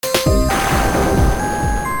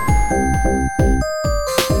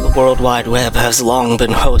The World Wide Web has long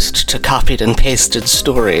been host to copied and pasted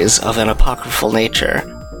stories of an apocryphal nature.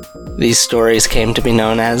 These stories came to be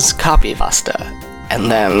known as copypasta, and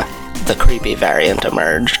then the creepy variant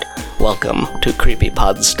emerged. Welcome to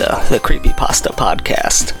Creepypodsta, the Creepypasta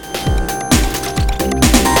podcast.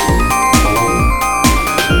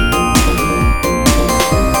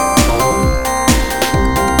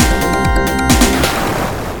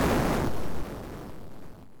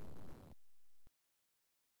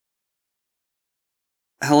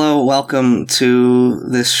 Hello, welcome to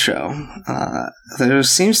this show. There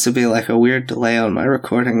seems to be like a weird delay on my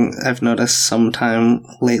recording. I've noticed sometime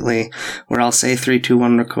lately where I'll say 3, 2,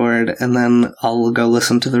 1 record, and then I'll go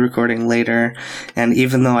listen to the recording later. And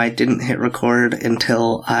even though I didn't hit record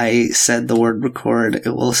until I said the word record,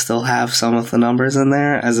 it will still have some of the numbers in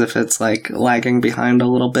there as if it's like lagging behind a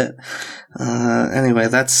little bit. Anyway,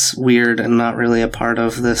 that's weird and not really a part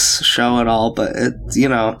of this show at all, but it's,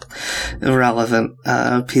 irrelevant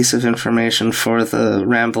piece of information for the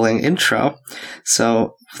rambling intro.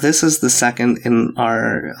 So this is the second in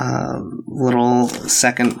our little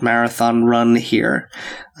second marathon run here,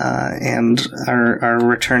 and our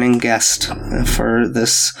returning guest for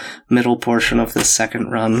this middle portion of this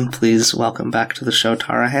second run, please welcome back to the show,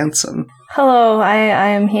 Tara Hansen. Hello, I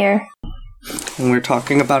am here. And we're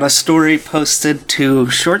talking about a story posted to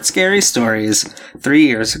Short Scary Stories 3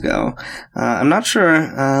 years ago. I'm not sure,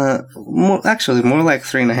 more like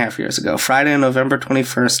 3.5 years ago. Friday, November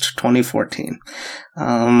 21st, 2014.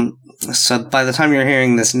 So by the time you're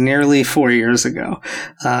hearing this, nearly 4 years ago.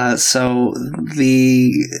 So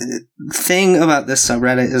the thing about this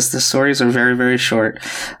subreddit is the stories are very, very short.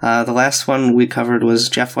 The last one we covered was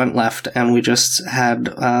Jeff Went Left, and we just had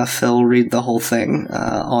Phil read the whole thing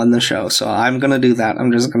on the show. So I'm going to do that.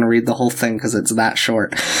 I'm just going to read the whole thing because it's that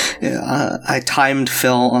short. I timed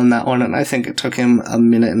Phil on that one, and I think it took him 1.5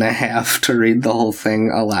 minutes to read the whole thing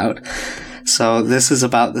aloud. So this is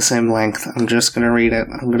about the same length. I'm just going to read it.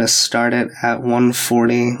 I'm going to start it at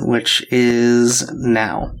 1:40, which is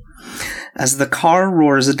now. As the car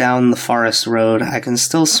roars down the forest road, I can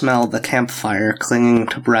still smell the campfire clinging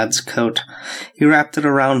to Brad's coat. He wrapped it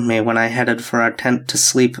around me when I headed for our tent to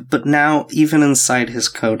sleep, but now, even inside his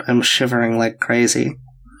coat, I'm shivering like crazy.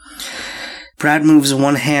 Brad moves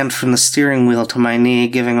one hand from the steering wheel to my knee,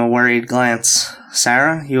 giving a worried glance.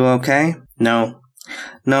 Sarah, you okay? No,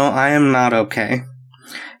 I am not okay.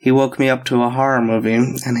 He woke me up to a horror movie,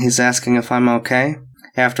 and he's asking if I'm okay.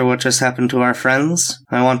 After what just happened to our friends,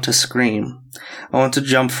 I want to scream. I want to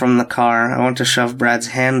jump from the car. I want to shove Brad's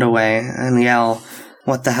hand away and yell,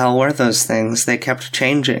 "What the hell were those things? They kept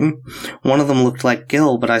changing. One of them looked like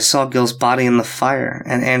Gil, but I saw Gil's body in the fire,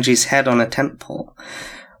 and Angie's head on a tent pole.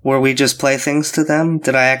 Were we just playthings to them?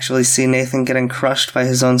 Did I actually see Nathan getting crushed by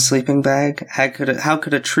his own sleeping bag? How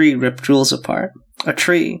could a tree rip Jules apart? A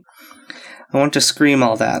tree. I want to scream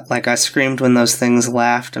all that, like I screamed when those things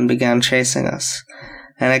laughed and began chasing us.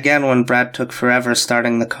 And again when Brad took forever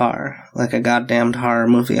starting the car. Like a goddamned horror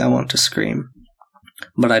movie, I want to scream.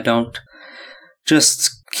 But I don't.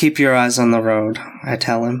 Just keep your eyes on the road, I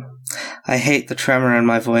tell him. I hate the tremor in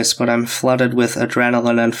my voice, but I'm flooded with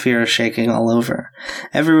adrenaline and fear shaking all over.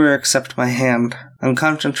 Everywhere except my hand. I'm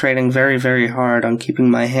concentrating very, very hard on keeping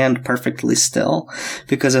my hand perfectly still,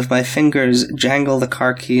 because if my fingers jangle the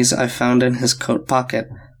car keys I found in his coat pocket,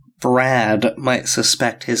 Brad might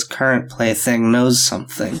suspect his current plaything knows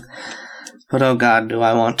something. But oh god, do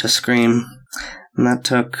I want to scream. And that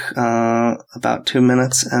took about 2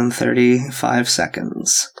 minutes and 35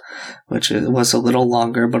 seconds, which was a little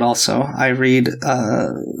longer, but also I read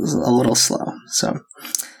a little slow. So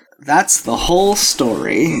that's the whole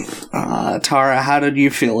story. Tara, how did you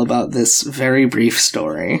feel about this very brief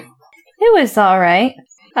story? It was alright.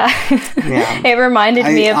 Yeah. It reminded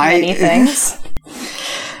me of many things.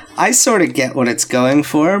 I sort of get what it's going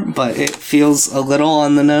for, but it feels a little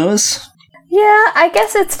on the nose. Yeah, I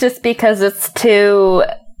guess it's just because it's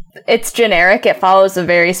generic. It follows a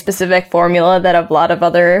very specific formula that a lot of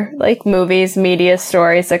other movies, media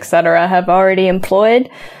stories, etc. have already employed.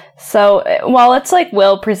 So while it's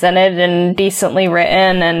well presented and decently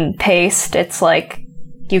written and paced, it's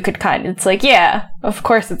yeah, of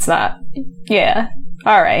course it's not. Yeah,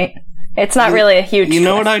 all right. It's not really a huge twist.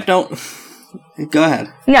 What I don't... Go ahead.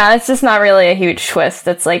 No, it's just not really a huge twist.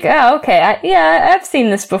 It's oh, okay, I've seen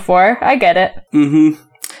this before. I get it. Mm-hmm.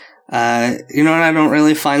 What I don't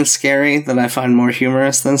really find scary, that I find more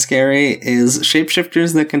humorous than scary, is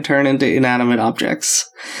shapeshifters that can turn into inanimate objects.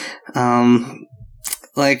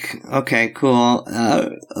 Like, okay, cool.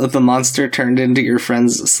 The monster turned into your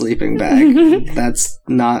friend's sleeping bag. That's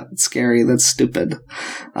not scary. That's stupid.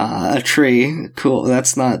 A tree, cool.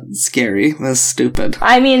 That's not scary. That's stupid.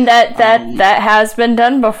 I mean, that has been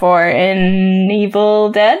done before in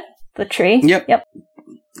Evil Dead, the tree. Yep.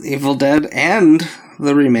 Evil Dead and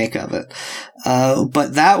the remake of it.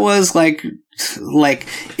 But that was like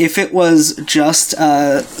if it was just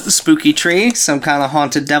a spooky tree, some kind of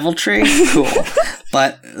haunted devil tree, cool.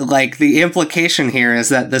 But like the implication here is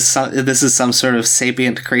that this is some sort of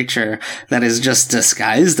sapient creature that is just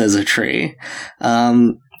disguised as a tree.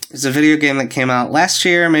 There's a video game that came out last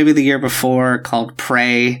year, maybe the year before, called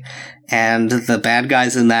Prey. And the bad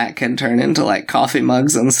guys in that can turn into, like, coffee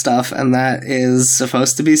mugs and stuff, and that is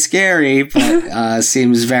supposed to be scary, but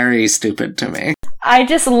seems very stupid to me. I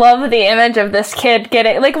just love the image of this kid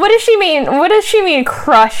getting, like, what does she mean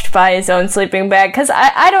crushed by his own sleeping bag? Because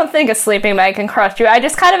I don't think a sleeping bag can crush you. I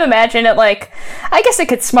just kind of imagine it like, I guess it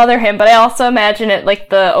could smother him, but I also imagine it like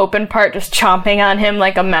the open part just chomping on him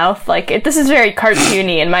like a mouth. Like, this is very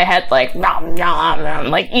cartoony in my head, like, nom, nom, nom,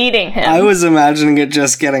 like eating him. I was imagining it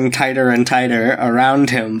just getting tighter and tighter around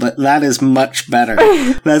him, but that is much better.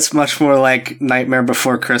 That's much more like Nightmare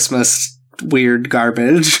Before Christmas weird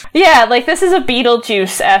garbage. Yeah, like this is a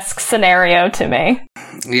Beetlejuice-esque scenario to me.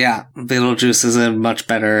 Yeah, Beetlejuice is a much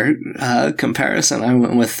better comparison. I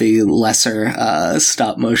went with the lesser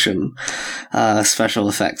stop-motion special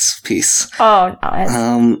effects piece. Oh,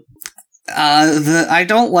 nice. I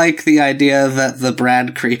don't like the idea that the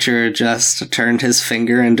Brad creature just turned his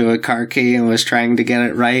finger into a car key and was trying to get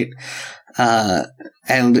it right.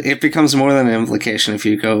 And it becomes more than an implication if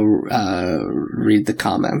you go read the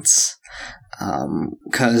comments.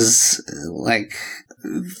 'Cause, like,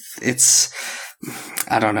 it's...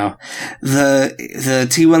 I don't know. The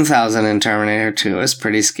T-1000 in Terminator 2 is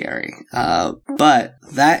pretty scary. But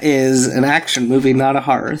that is an action movie, not a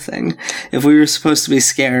horror thing. If we were supposed to be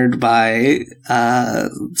scared by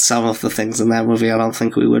some of the things in that movie, I don't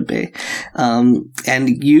think we would be. That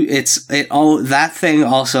thing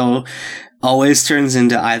also always turns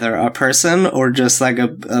into either a person or just like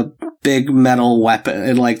a big metal weapon.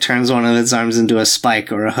 It like turns one of its arms into a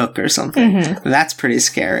spike or a hook or something. Mm-hmm. That's pretty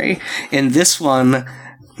scary. In this one,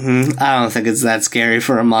 I don't think it's that scary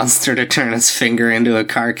for a monster to turn its finger into a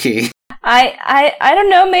car key. I don't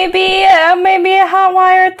know, maybe it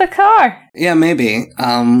hot-wired the car. Yeah, maybe.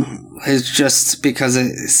 It's just because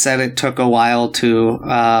it said it took a while to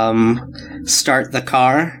start the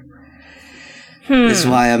car. Is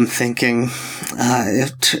why I'm thinking,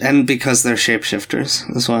 and because they're shapeshifters,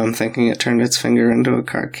 is why I'm thinking it turned its finger into a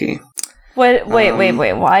car key. Wait,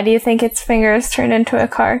 why do you think its fingers turned into a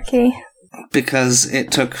car key? Because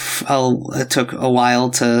it took a while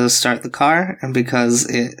to start the car, and because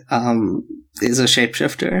it is a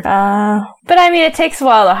shapeshifter. But I mean, it takes a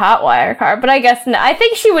while to hotwire a car, but I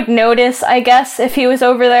think she would notice, if he was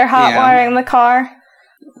over there hotwiring the car.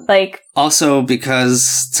 Like, also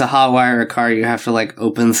because to hotwire a car you have to like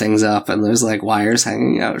open things up and there's like wires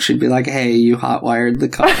hanging out. She'd be like, hey, you hotwired the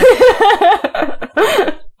car.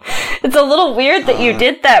 It's a little weird that you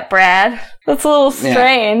did that, Brad. That's a little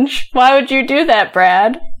strange. Yeah. Why would you do that,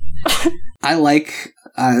 Brad? I like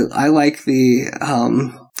the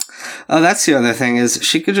that's the other thing is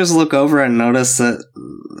she could just look over and notice that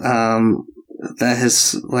that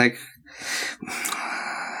his like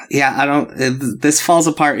this falls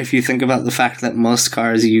apart if you think about the fact that most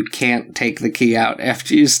cars you can't take the key out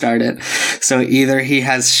after you start it. So either he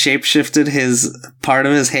has shapeshifted his part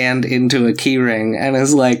of his hand into a key ring and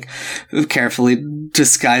is like carefully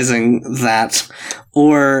disguising that,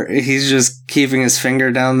 or he's just keeping his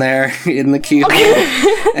finger down there in the key hole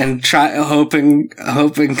and hoping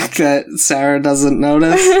that Sarah doesn't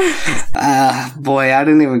notice. Boy, I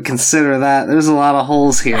didn't even consider that. There's a lot of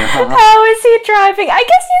holes here. Huh? How is he driving? I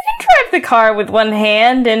guess you can drive the car with one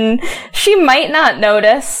hand, and she might not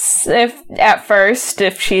notice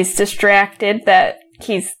if she's distracted that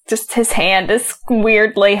his hand is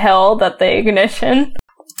weirdly held at the ignition.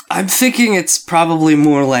 I'm thinking it's probably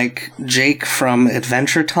more like Jake from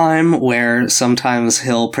Adventure Time, where sometimes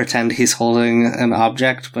he'll pretend he's holding an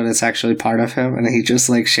object, but it's actually part of him, and he just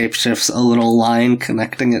like shapeshifts a little line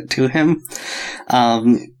connecting it to him.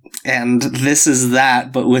 And this is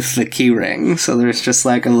that, but with the key ring. So there's just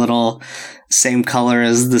like a little same color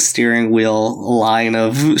as the steering wheel line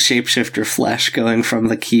of shapeshifter flesh going from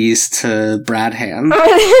the keys to Brad hand.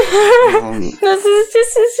 This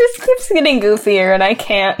just keeps getting goofier, and I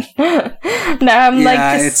can't. Now I'm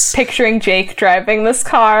picturing Jake driving this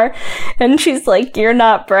car, and she's like, "You're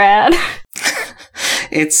not Brad."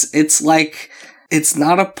 It's like, it's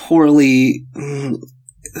not a poorly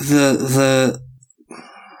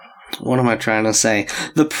what am I trying to say?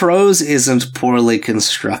 The prose isn't poorly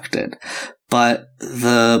constructed, but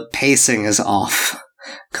the pacing is off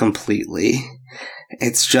completely.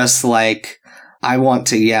 It's just like, I want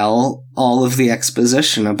to yell all of the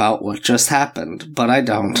exposition about what just happened, but I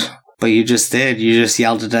don't. But you just did. You just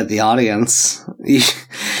yelled it at the audience.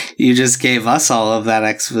 You just gave us all of that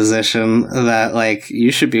exposition that, like, you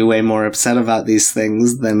should be way more upset about these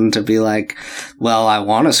things than to be like, well, I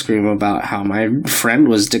want to scream about how my friend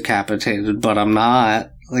was decapitated, but I'm not.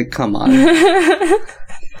 Like, come on.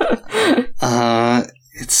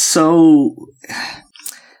 It's so...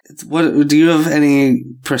 What do you have any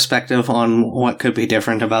perspective on what could be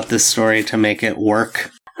different about this story to make it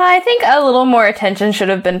work? I think a little more attention should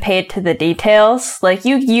have been paid to the details. Like,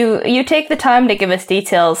 you take the time to give us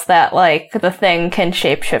details that, like, the thing can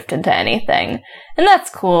shapeshift into anything. And that's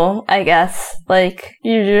cool, I guess. Like,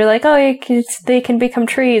 you're like, oh, they can become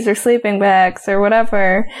trees or sleeping bags or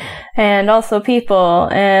whatever. And also people.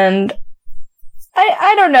 And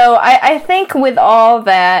I don't know. I think with all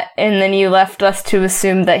that, and then you left us to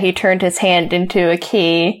assume that he turned his hand into a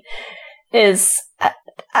key, is...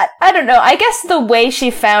 I don't know. I guess the way she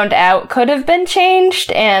found out could have been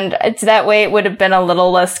changed, and it's that way it would have been a little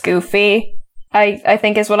less goofy, I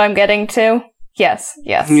think is what I'm getting to. Yes.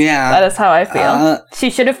 Yeah. That is how I feel. She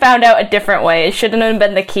should have found out a different way. It shouldn't have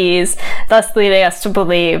been the keys, thus leading us to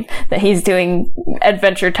believe that he's doing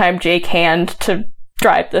Adventure Time Jake Hand to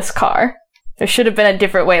drive this car. There should have been a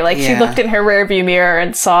different way. Like, she looked in her rearview mirror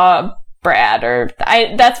and saw Brad,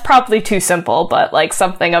 that's probably too simple, but, like,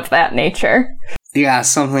 something of that nature. Yeah,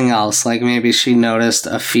 something else. Like, maybe she noticed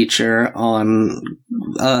a feature on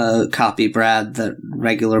copy Brad that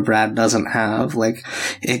regular Brad doesn't have. Like,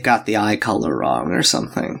 it got the eye color wrong or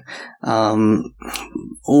something.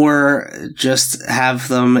 Or just have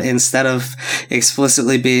them, instead of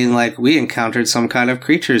explicitly being like, we encountered some kind of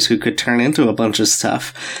creatures who could turn into a bunch of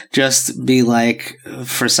stuff, just be like,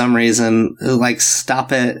 for some reason, like,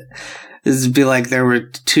 stop it. It'd be like there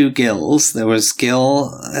were two Gills. There was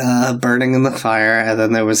Gil burning in the fire, and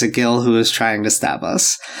then there was a Gil who was trying to stab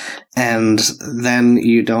us. And then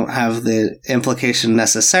you don't have the implication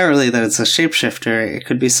necessarily that it's a shapeshifter. It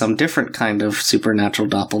could be some different kind of supernatural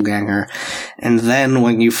doppelganger. And then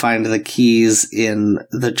when you find the keys in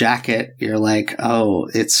the jacket, you're like, oh,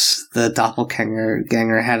 it's the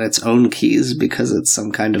doppelganger had its own keys because it's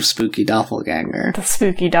some kind of spooky doppelganger. The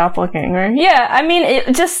spooky doppelganger. Yeah, I mean,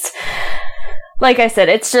 it just... Like I said,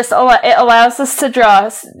 it's just it allows us to draw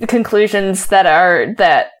conclusions that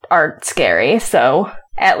aren't scary. So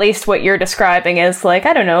at least what you're describing is, like,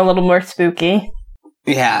 I don't know, a little more spooky.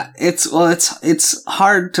 Yeah, it's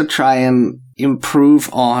hard to try and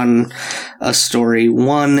improve on a story,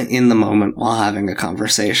 one, in the moment while having a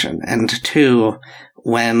conversation, and two,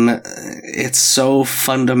 when it's so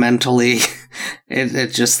fundamentally it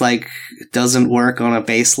just, like, doesn't work on a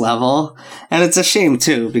base level. And it's a shame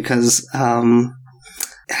too, because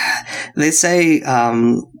they say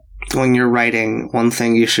when you're writing, one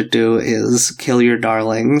thing you should do is kill your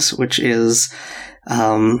darlings, which is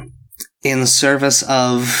in service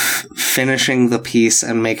of finishing the piece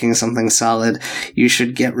and making something solid. You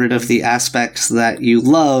should get rid of the aspects that you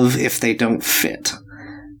love if they don't fit.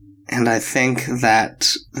 And I think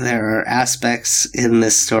that there are aspects in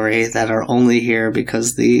this story that are only here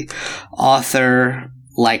because the author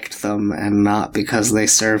liked them and not because they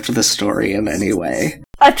served the story in any way.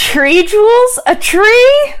 A tree, Jules? A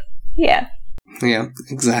tree? Yeah. Yeah,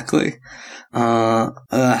 exactly. The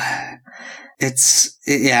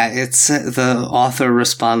author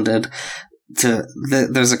responded to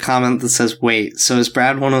there's a comment that says, wait, so is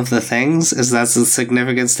Brad one of the things? Is that the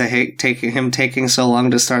significance to taking so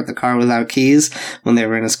long to start the car without keys when they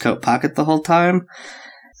were in his coat pocket the whole time?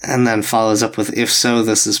 And then follows up with, if so,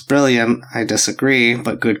 this is brilliant. I disagree,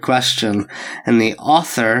 but good question. And the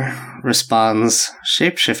author responds,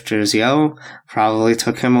 shapeshifters, yo. Probably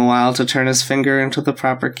took him a while to turn his finger into the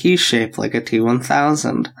proper key shape like a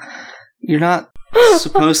T-1000. You're not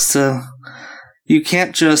supposed to... You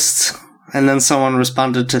can't just... And then someone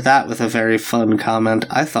responded to that with a very fun comment.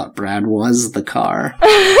 I thought Brad was the car.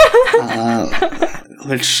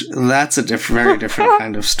 Which, that's a very different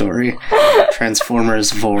kind of story.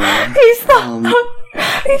 Transformers Vor. He's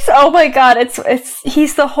oh my god,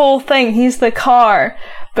 he's the whole thing. He's the car.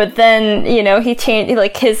 But then, he changed,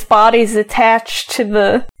 like, his body's attached to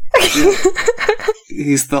the...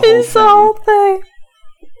 He's the whole He's the whole thing.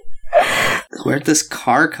 Where'd this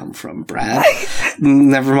car come from, Brad?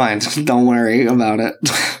 Never mind. Don't worry about it.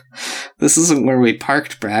 This isn't where we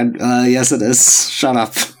parked, Brad. Yes, it is. Shut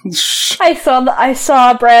up. I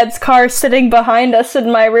saw Brad's car sitting behind us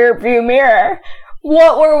in my rearview mirror.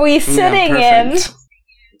 What were we sitting in?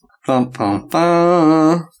 Bum, bum,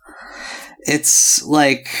 bum. It's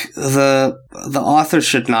like the author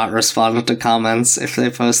should not respond to comments if they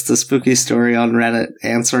post a spooky story on Reddit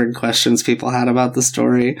answering questions people had about the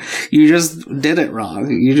story. You just did it wrong.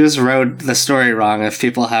 You just wrote the story wrong if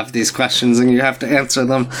people have these questions and you have to answer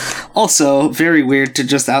them. Also, very weird to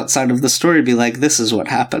just outside of the story be like, this is what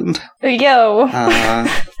happened. Yo.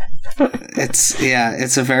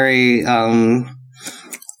 It's a very,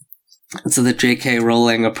 it's the J.K.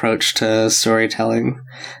 Rowling approach to storytelling,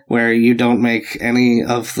 where you don't make any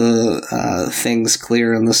of the things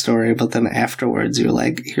clear in the story, but then afterwards you're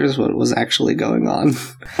like, here's what was actually going on.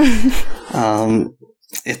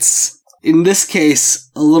 It's, in this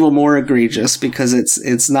case, a little more egregious, because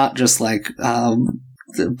it's not just like,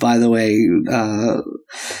 by the way,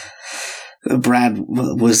 Brad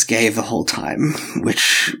was gay the whole time,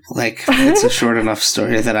 which, like, it's a short enough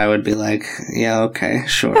story that I would be like, yeah, okay,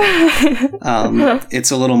 sure. It's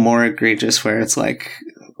a little more egregious where it's like,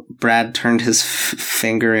 Brad turned his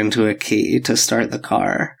finger into a key to start the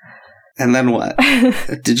car. And then what?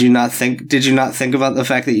 Did you not think about the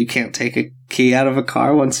fact that you can't take a key out of a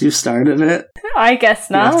car once you've started it? I guess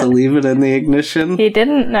not. You have to leave it in the ignition? He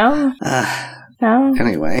didn't know. No.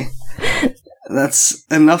 Anyway. That's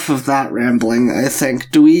enough of that rambling, I think.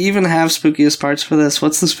 Do we even have spookiest parts for this?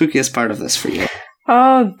 What's the spookiest part of this for you?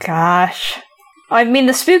 Oh, gosh. I mean,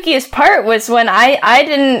 the spookiest part was when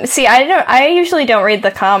I usually don't read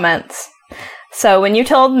the comments. So when you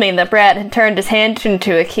told me that Brad had turned his hand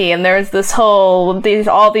into a key and there was all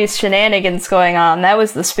these shenanigans going on, that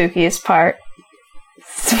was the spookiest part.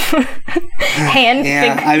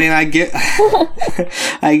 I mean,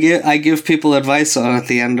 I give people advice on at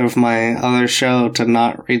the end of my other show to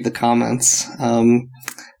not read the comments, and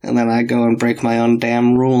then I go and break my own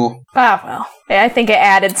damn rule. Ah, well, I think it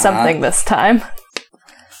added something this time.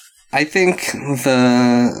 I think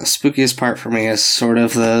the spookiest part for me is sort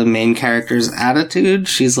of the main character's attitude.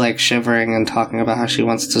 She's like shivering and talking about how she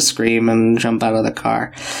wants to scream and jump out of the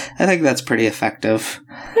car. I think that's pretty effective.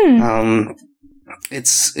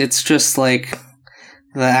 It's just like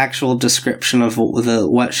the actual description of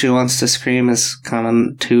what she wants to scream is kind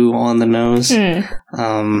of too on the nose,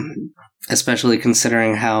 especially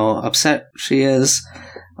considering how upset she is.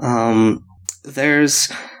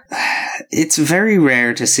 It's very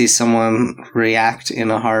rare to see someone react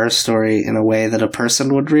in a horror story in a way that a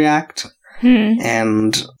person would react.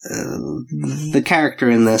 And the character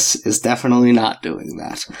in this is definitely not doing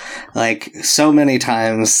that. Like, so many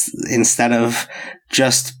times, instead of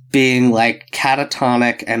just being like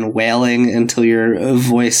catatonic and wailing until your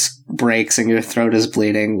voice breaks and your throat is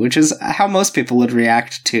bleeding, which is how most people would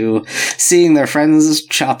react to seeing their friends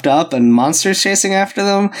chopped up and monsters chasing after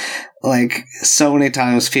them. Like, so many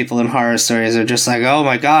times people in horror stories are just like, oh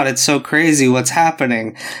my god, it's so crazy, what's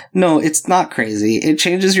happening? No, it's not crazy. It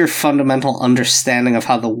changes your fundamental understanding of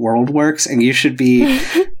how the world works, and you should be,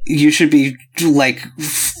 like,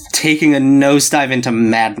 taking a nosedive into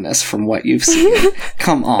madness from what you've seen.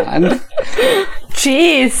 Come on.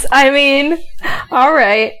 Jeez, I mean,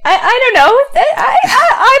 alright. I don't know.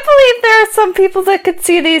 I believe there are some people that could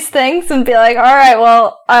see these things and be like, alright,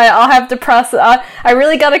 well, I'll have to process, I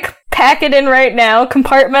really gotta pack it in right now,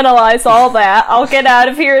 compartmentalize all that, I'll get out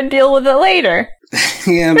of here and deal with it later.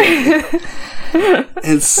 Yeah,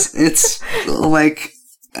 it's like,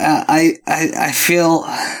 I feel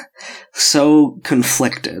so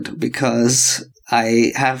conflicted because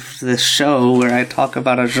I have this show where I talk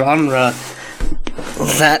about a genre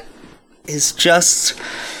that is just,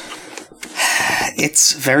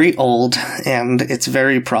 it's very old and it's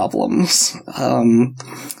very problems.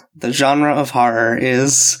 The genre of horror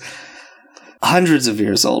is hundreds of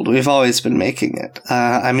years old. We've always been making it.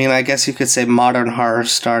 I mean, I guess you could say modern horror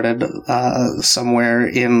started somewhere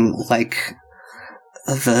in, like,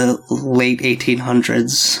 the late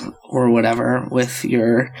 1800s or whatever with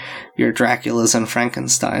your Draculas and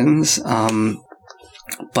Frankensteins.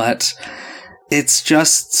 But it's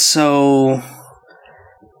just so,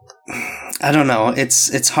 I don't know,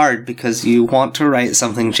 it's hard because you want to write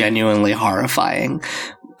something genuinely horrifying,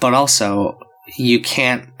 but also you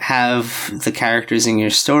can't have the characters in your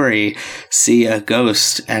story see a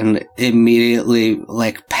ghost and immediately,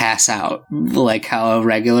 like, pass out like how a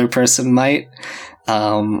regular person might.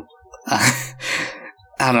 I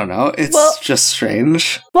don't know. It's just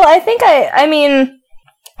strange. Well, I mean,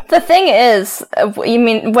 the thing is,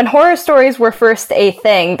 when horror stories were first a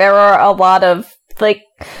thing, there were a lot of, like,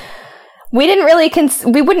 we didn't really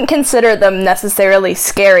we wouldn't consider them necessarily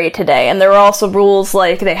scary today. And there were also rules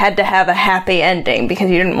like they had to have a happy ending because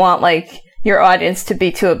you didn't want like your audience to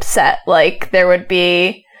be too upset. Like there would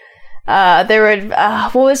be what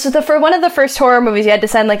was for one of the first horror movies, you had to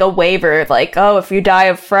sign like a waiver, like, oh, if you die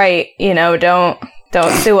of fright, you know, don't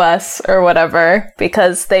sue us or whatever,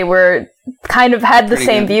 because they were kind of had the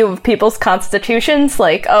same view of people's constitutions,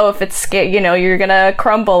 like, oh, if it's scared, you know, you're gonna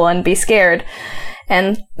crumble and be scared.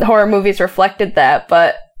 And horror movies reflected that,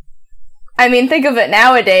 but I mean, think of it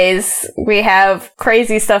nowadays. We have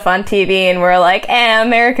crazy stuff on TV, and we're like,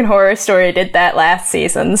 American Horror Story did that last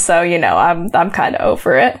season, so you know, I'm kind of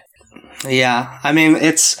over it. Yeah, I mean,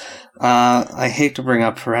 it's. I hate to bring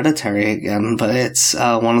up Hereditary again, but it's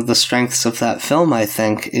one of the strengths of that film. I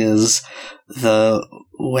think is the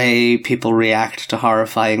way people react to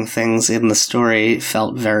horrifying things in the story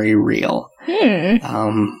felt very real.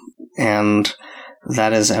 And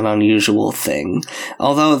that is an unusual thing.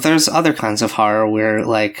 Although there's other kinds of horror where,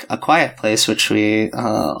 like A Quiet Place, which we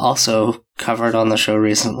also covered on the show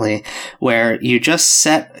recently, where you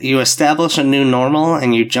establish a new normal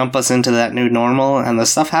and you jump us into that new normal, and the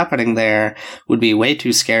stuff happening there would be way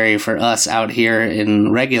too scary for us out here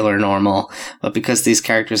in regular normal, but because these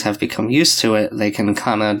characters have become used to it, they can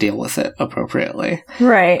kind of deal with it appropriately.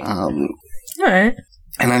 Right. Alright.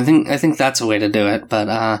 And I think that's a way to do it, but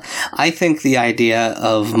I think the idea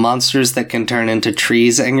of monsters that can turn into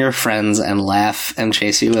trees and your friends and laugh and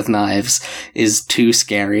chase you with knives is too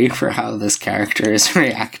scary for how this character is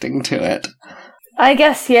reacting to it. I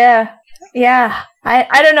guess, yeah. Yeah.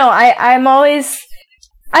 I don't know, I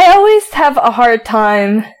always have a hard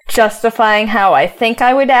time justifying how I think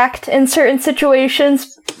I would act in certain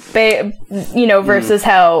situations, versus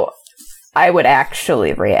how I would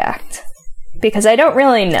actually react. Because I don't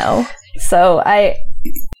really know. So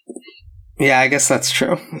Yeah, I guess that's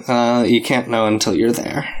true. You can't know until you're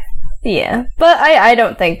there. Yeah, but I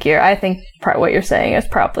don't think I think what you're saying is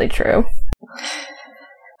probably true.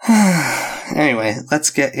 Anyway, let's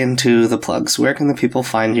get into the plugs. Where can the people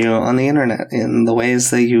find you on the internet in the ways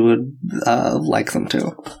that you would like them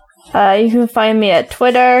to? You can find me at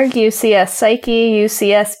Twitter, UCS Psyche,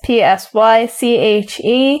 UCSPSYCHE.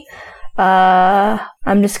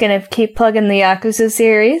 I'm just gonna keep plugging the Yakuza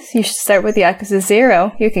series. You should start with Yakuza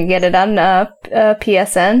 0. You can get it on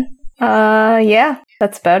PSN. Yeah,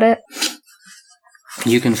 that's about it.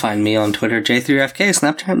 You can find me on Twitter, J3FK,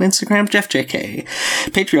 Snapchat, and Instagram, JeffJK.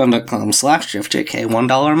 Patreon.com/JeffJK.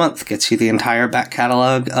 $1 a month gets you the entire back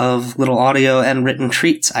catalog of little audio and written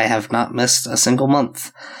treats. I have not missed a single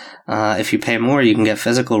month. If you pay more, you can get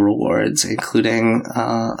physical rewards, including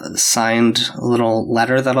a signed little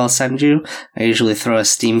letter that I'll send you. I usually throw a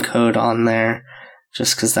Steam code on there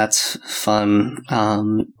just because that's fun.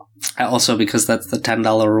 Also because that's the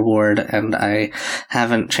 $10 reward, and I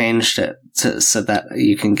haven't changed it so that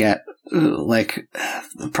you can get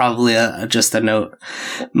probably just a note.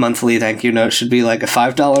 Monthly thank you note should be like a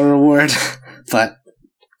 $5 reward, but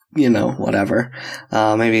you know, whatever.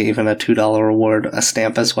 Maybe even a $2 reward. A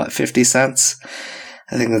stamp is 50 cents?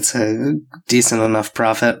 I think that's a decent enough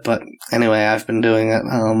profit, but anyway, I've been doing it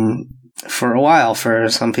for a while for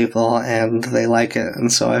some people, and they like it,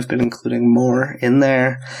 and so I've been including more in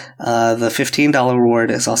there. The $15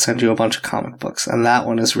 reward is I'll send you a bunch of comic books, and that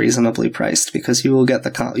one is reasonably priced because you will get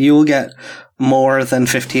more than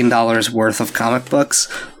 $15 worth of comic books,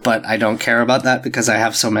 but I don't care about that because I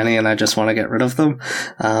have so many and I just want to get rid of them.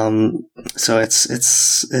 So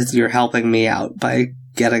it's you're helping me out by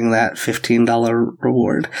getting that $15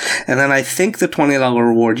 reward. And then I think the $20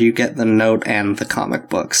 reward, you get the note and the comic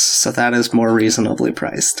books. So that is more reasonably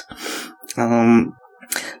priced.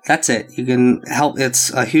 That's it. You can help.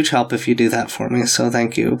 It's a huge help if you do that for me. So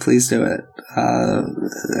thank you. Please do it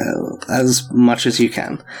as much as you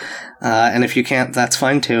can. And if you can't, that's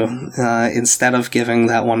fine too. Instead of giving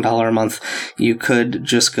that $1 a month, you could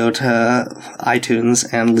just go to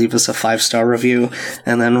iTunes and leave us a 5-star review,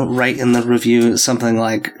 and then write in the review something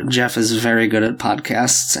like, Jeff is very good at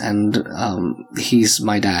podcasts, and he's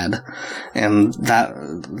my dad. And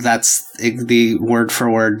that's the word for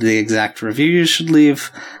word, the exact review you should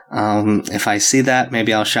leave. If I see that,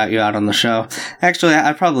 maybe I'll shout you out on the show. Actually,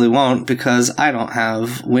 I probably won't, because I don't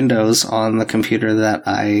have Windows on the computer that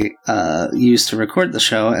I use to record the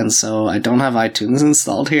show, and so I don't have iTunes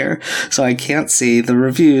installed here, so I can't see the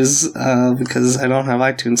reviews because I don't have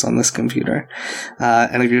iTunes on this computer.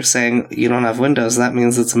 And if you're saying you don't have Windows, that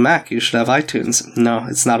means it's a Mac, you should have iTunes. No,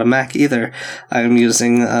 it's not a Mac either. I'm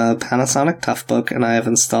using a Panasonic Toughbook, and I have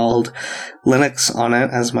installed Linux on it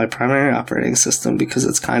as my primary operating system because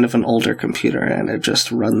it's kind of an older computer, and it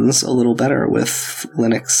just runs a little better with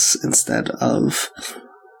Linux instead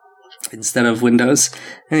of Windows.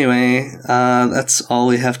 Anyway, that's all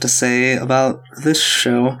we have to say about this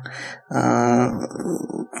show.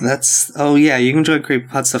 Oh yeah, you can join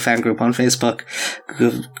Creepypasta fan group on Facebook.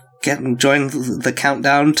 Join the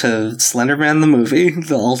countdown to Slenderman the movie,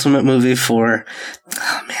 the ultimate movie for...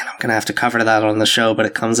 Oh man, I'm gonna have to cover that on the show, but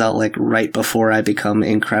it comes out like right before I become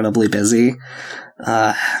incredibly busy.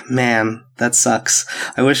 Man, that sucks.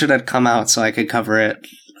 I wish it had come out so I could cover it.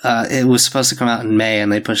 It was supposed to come out in May,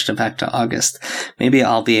 and they pushed it back to August. Maybe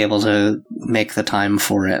I'll be able to make the time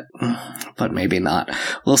for it, but maybe not.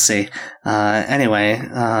 We'll see. Anyway,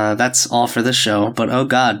 that's all for this show, but oh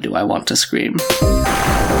god, do I want to scream.